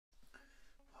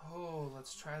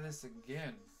let's try this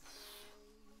again.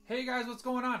 Hey guys, what's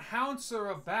going on?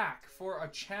 Hounsera back for a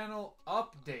channel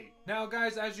update. Now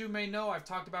guys, as you may know, I've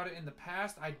talked about it in the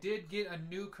past. I did get a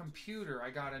new computer.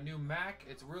 I got a new Mac.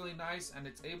 It's really nice and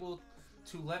it's able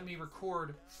to let me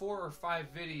record 4 or 5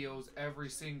 videos every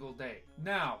single day.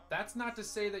 Now, that's not to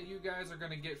say that you guys are going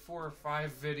to get 4 or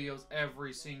 5 videos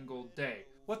every single day.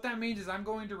 What that means is I'm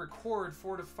going to record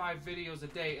 4 to 5 videos a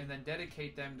day and then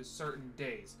dedicate them to certain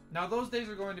days. Now those days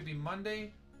are going to be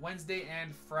Monday, Wednesday,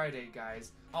 and Friday,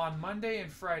 guys. On Monday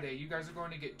and Friday, you guys are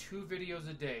going to get 2 videos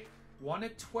a day. One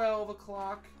at 12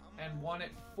 o'clock and one at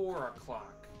 4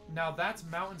 o'clock. Now that's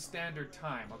Mountain Standard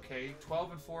Time, okay?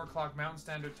 12 and 4 o'clock Mountain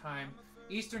Standard Time.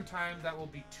 Eastern Time, that will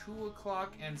be 2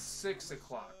 o'clock and 6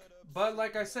 o'clock. But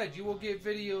like I said, you will get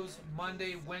videos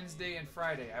Monday, Wednesday, and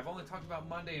Friday. I've only talked about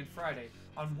Monday and Friday.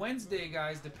 On Wednesday,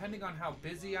 guys, depending on how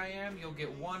busy I am, you'll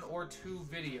get 1 or 2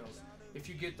 videos. If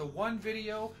you get the 1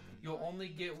 video, you'll only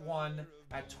get 1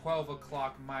 at 12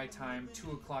 o'clock my time,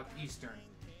 2 o'clock Eastern.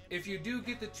 If you do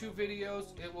get the 2 videos,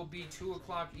 it will be 2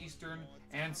 o'clock Eastern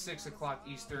and 6 o'clock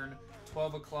Eastern,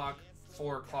 12 o'clock,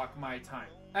 4 o'clock my time.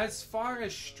 As far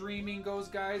as streaming goes,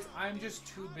 guys, I'm just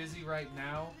too busy right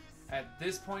now at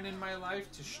this point in my life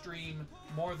to stream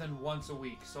more than once a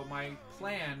week. So my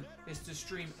plan is to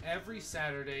stream every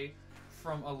Saturday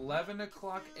from 11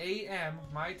 o'clock a.m.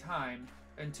 my time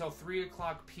until 3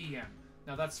 o'clock p.m.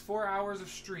 Now that's 4 hours of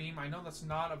stream. I know that's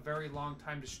not a very long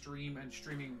time to stream, and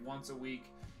streaming once a week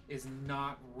is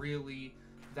not really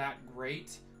that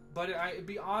great. But it'd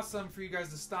be awesome for you guys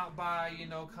to stop by, you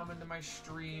know, come into my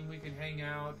stream, we can hang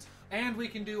out, and we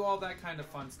can do all that kind of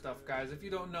fun stuff, guys. If you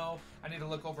don't know, I need to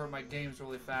look over at my games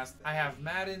really fast. I have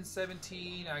Madden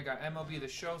 17, I got MLB The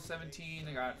Show 17,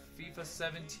 I got FIFA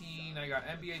 17, I got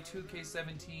NBA 2K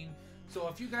 17. So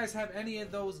if you guys have any of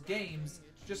those games,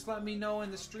 just let me know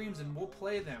in the streams and we'll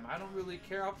play them. I don't really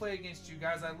care, I'll play against you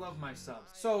guys, I love my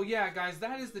subs. So yeah, guys,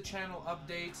 that is the channel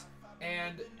update.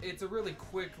 And it's a really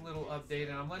quick little update,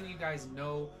 and I'm letting you guys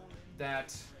know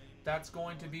that that's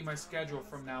going to be my schedule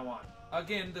from now on.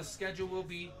 Again, the schedule will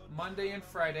be Monday and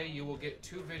Friday. You will get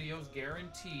 2 videos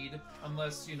guaranteed,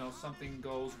 unless, you know, something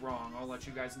goes wrong. I'll let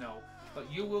you guys know.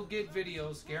 But you will get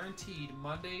videos guaranteed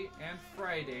Monday and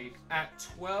Friday at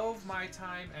 12 my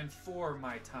time and 4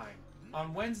 my time.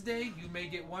 On Wednesday, you may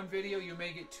get 1 video, you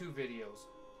may get 2 videos.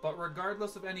 But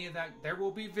regardless of any of that, there will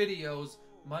be videos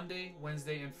Monday,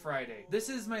 Wednesday, and Friday. This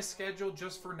is my schedule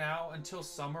just for now until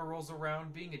summer rolls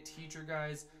around. Being a teacher,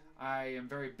 guys, I am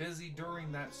very busy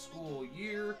during that school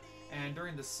year, and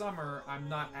during the summer, I'm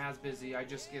not as busy. I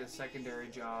just get a secondary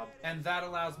job, and that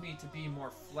allows me to be more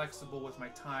flexible with my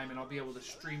time, and I'll be able to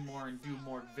stream more and do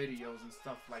more videos and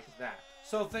stuff like that.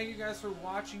 So thank you guys for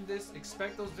watching this.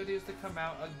 Expect those videos to come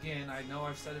out again. I know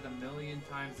I've said it a million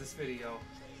times this video.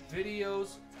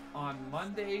 Videos on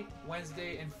Monday,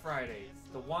 Wednesday, and Friday.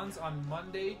 The ones on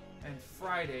Monday and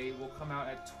Friday will come out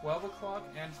at 12 o'clock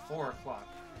and 4 o'clock.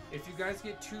 If you guys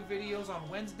get 2 videos on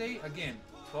Wednesday, again,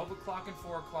 12 o'clock and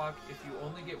 4 o'clock. If you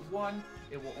only get 1,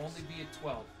 it will only be at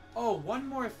 12. Oh, one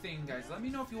more thing, guys. Let me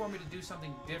know if you want me to do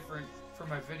something different for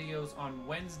my videos on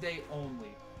Wednesday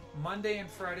only. Monday and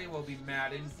Friday will be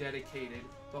Madden dedicated,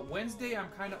 but Wednesday I'm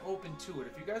kind of open to it.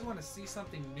 If you guys want to see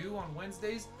something new on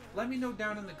Wednesdays, let me know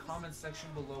down in the comments section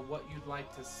below what you'd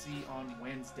like to see on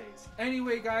Wednesdays.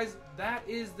 Anyway, guys, that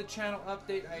is the channel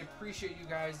update. I appreciate you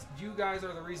guys. You guys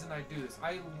are the reason I do this.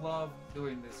 I love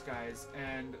doing this, guys,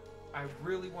 and I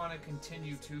really want to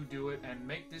continue to do it and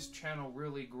make this channel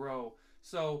really grow.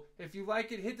 So if you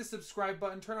like it, hit the subscribe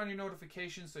button, turn on your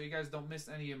notifications so you guys don't miss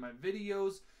any of my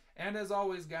videos. And as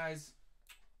always, guys,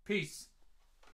 peace.